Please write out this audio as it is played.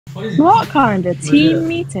What kind of team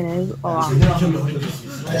meeting is on?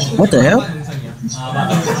 What the hell?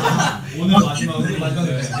 오늘 마지막으로 이거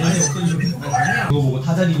보고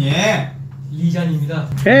타자리네. 리잔입니다.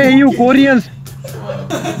 Hey, you Koreans!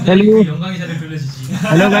 Hello. 영광의 자리를 돌려주지.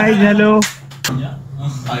 Hello, guys. Hello.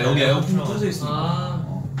 아 여기 에어컨 꺼져 있어.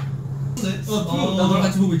 나랑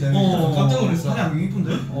같이 보고 있다. 깜짝 놀랐어. 하냐 되게 이쁜데?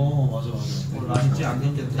 맞아. 라인지 안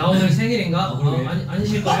된대. 나 오늘 생일인가?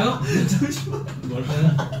 아니실 거예요? 잠시만.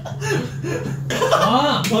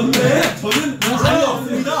 아 맞네. 저는 알이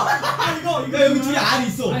없습니다. 이거 여기 뒤에 알이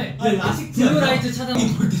있어. 아니 라식지. 블루라이트 차단.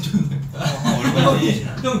 볼때 좋네.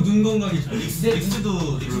 형눈 건강이 좋아.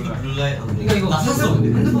 릭스도 블루라이트. 그러니까 이거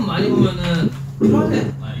핸드폰 많이 보면은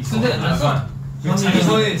필요하네. 근데 안 써. 자기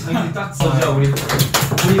손에 자기 딱 써. 자 우리 멤버들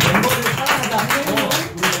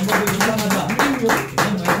사랑하자.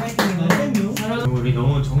 우리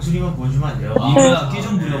너무 정수리만 보여주면 안 돼요? 이거야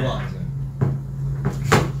끼좀 부려봐.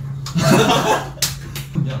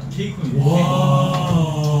 케이콘.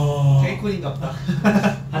 와. 케이콘인갑다.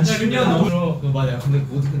 한 10년 넘어. 맞아요. 근데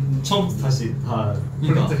처음부터 다시 다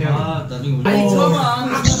이것도 해야 돼. 아 나중에 우리. 아니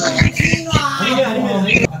잠깐만. 이게 아니면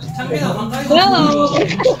창빈아 가까이.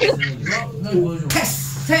 나 보여줘.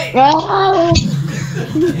 테이.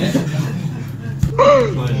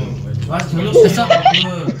 됐어?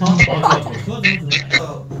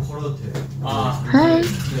 걸어도 돼. Hi.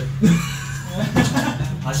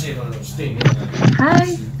 다시 걸어. 주대.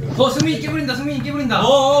 Hi. 승민이 깨부린다. 승민이 깨부린다.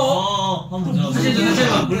 한번 보자. 다시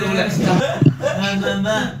해봐. 몰래.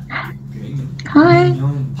 Hi.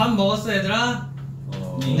 밥 먹었어 얘들아?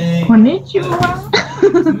 네. Konnichiwa.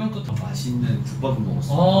 분명부터 맛있는 국밥을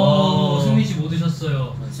먹었어. 승민 씨 뭐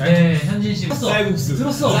드셨어요? 네, 현진 씨 쌀국수.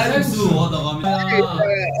 들었어. 쌀국수 하다가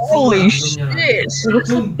Holy shit. Look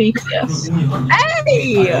so big.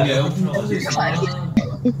 Hey. 여기 에어컨 꺼져 있어.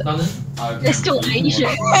 나는 It's still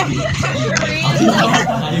Asian.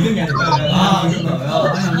 이런 게 아니라. 아니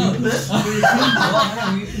이쁜데?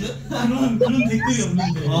 그런 댓글이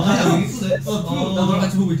없는데. 하냐 이쁜데? 나 너랑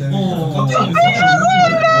같이 보고 있다. 깜짝 놀랐어.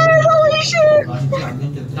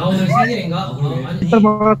 나 오늘 생일인가? 아니.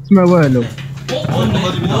 What's my word?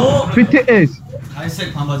 BTS.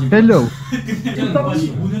 갈색 반바지. Hello. 5년 동안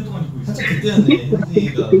입고 있어. 그때는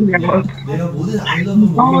현진이가 내가 모든 알러브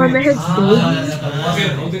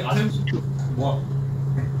뭐?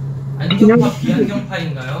 안경파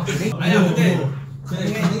비안경파인가요? 아니야 근데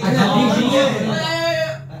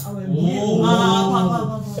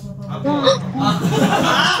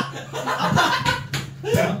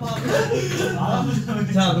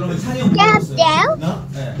자 그러면 찬이 형 뭐였어요?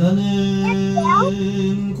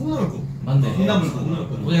 나는 콩나물국. 맞네. 콩나물국.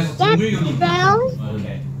 오늘 약간 국물용이.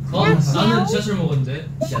 나는 지하철 먹었는데.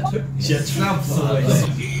 지하철? 나 무서워.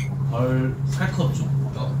 벌 살컵 중.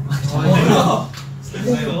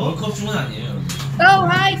 벌컵 중은 아니에요. Oh,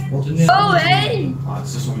 hi. Oh, hey. 아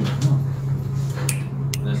진짜 소문이구나.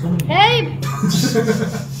 네 소문이. Hey. 진짜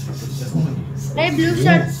소문이. Hey, blue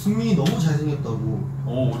shirt. 승민이 너무 잘생겼다고.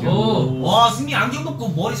 오. 와 승민 안경 벗고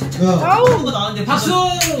머리 살짝 야. 큰 거 나왔는데 박수!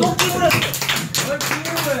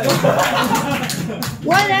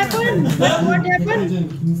 What happened? What happened?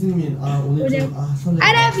 김승민 오늘 좀 설레.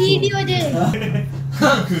 Ada video deh.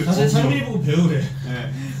 그 다시 창민이 보고 배우래.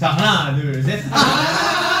 자 하나 둘 셋.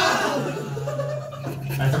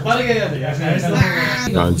 더 빠르게 해야 돼. 잘했어.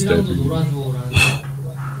 우리랑도 놀아줘라는.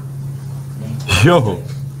 Yo.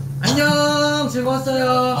 안녕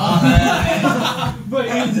즐거웠어요. 뭐야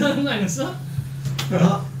이거 이상한 거 아니었어?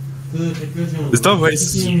 그 댓글 중. It's not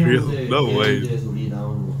racist, it's real. No way. 우리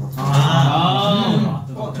나오는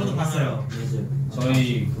거 저도 봤어요.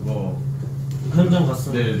 저희 그거 현장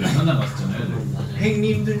갔어. 네네 현장 갔었잖아요.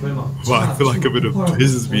 행님들 Wow, I feel like I'm in a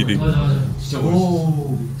business meeting. 맞아. 진짜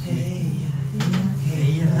오.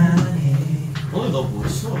 오늘 너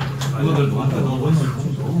멋있어. 오늘 너무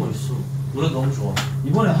멋있어. 노래 너무 좋아.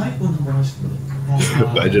 이번에 하이콘 한번 하시던데.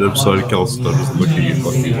 Imagine I'm starting council just looking at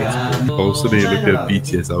fucking posting and looking at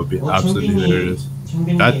BTS. That would be absolutely hilarious.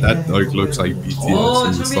 That like looks like BTS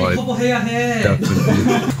창빈이 inside. 커버해야 해.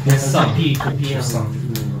 Definitely. 됐어.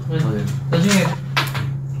 나중에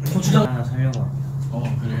고추장 하나 설명아.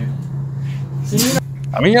 그래.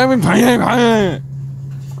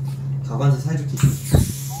 가관세 사이좋게.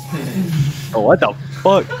 What the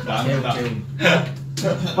fuck? 나는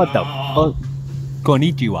What the fuck?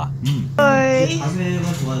 Konnichiwa.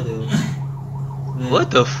 자세가 좋아야 돼요. What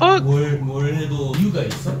the fuck? 뭘 해도 이유가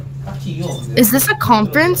있어? 딱히 이유 없는데. Is this a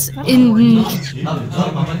conference in?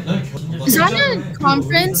 Is that 나는 a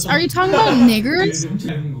conference? Are you talking about niggers?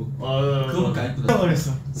 그거밖에 안 했거든.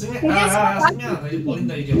 그랬어. 승민아 나 이제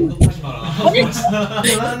버린다 이제 언급하지 마라.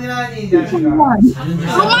 고라니라니 이 자식아.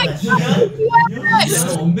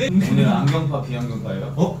 오늘 안경파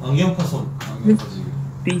비안경파예요? 안경파 손. 안경파 지금.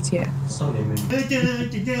 BTS. 손 내면.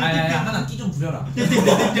 아야 하나 끼 좀 부려라. 이거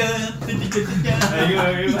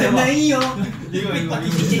있잖아요. 이거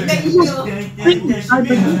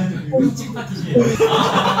찐 파티지.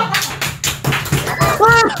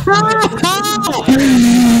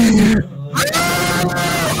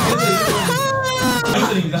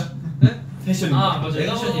 패션입니다. 네? 패션입니다. 아 맞아.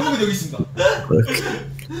 내가 패션이. 보면 여기 있습니다.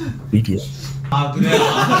 BTS. 아 그래?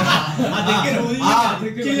 아 댓글을 못 읽냐?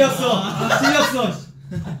 찔렸어.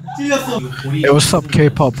 Hey, what's up,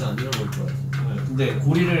 K-pop? 근데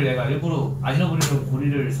고리를 내가 일부러 안 잃어버리려고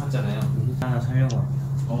고리를 샀잖아요. 하나 살려봐.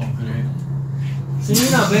 그래.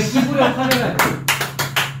 승민아 왜 끼부려 카메라에? 야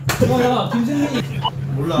김승민이.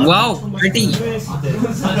 몰라. 와우, party.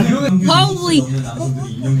 Holy.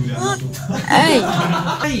 Hey,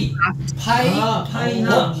 파이나 파이.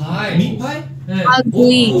 민파이? 네.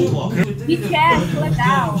 ugly. BTS, let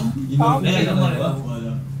down. 내가 이런 말 해봐.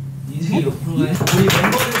 인생이 옆으로 가. 우리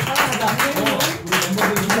멤버들 사랑하자. 우리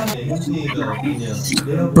멤버들 사랑하자.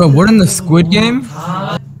 Bro, we're in the Squid Game?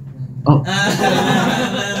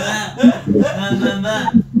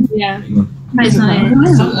 Yeah. Nice, nice.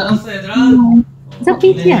 먹었어 얘들아. It's a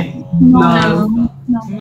BTS. No.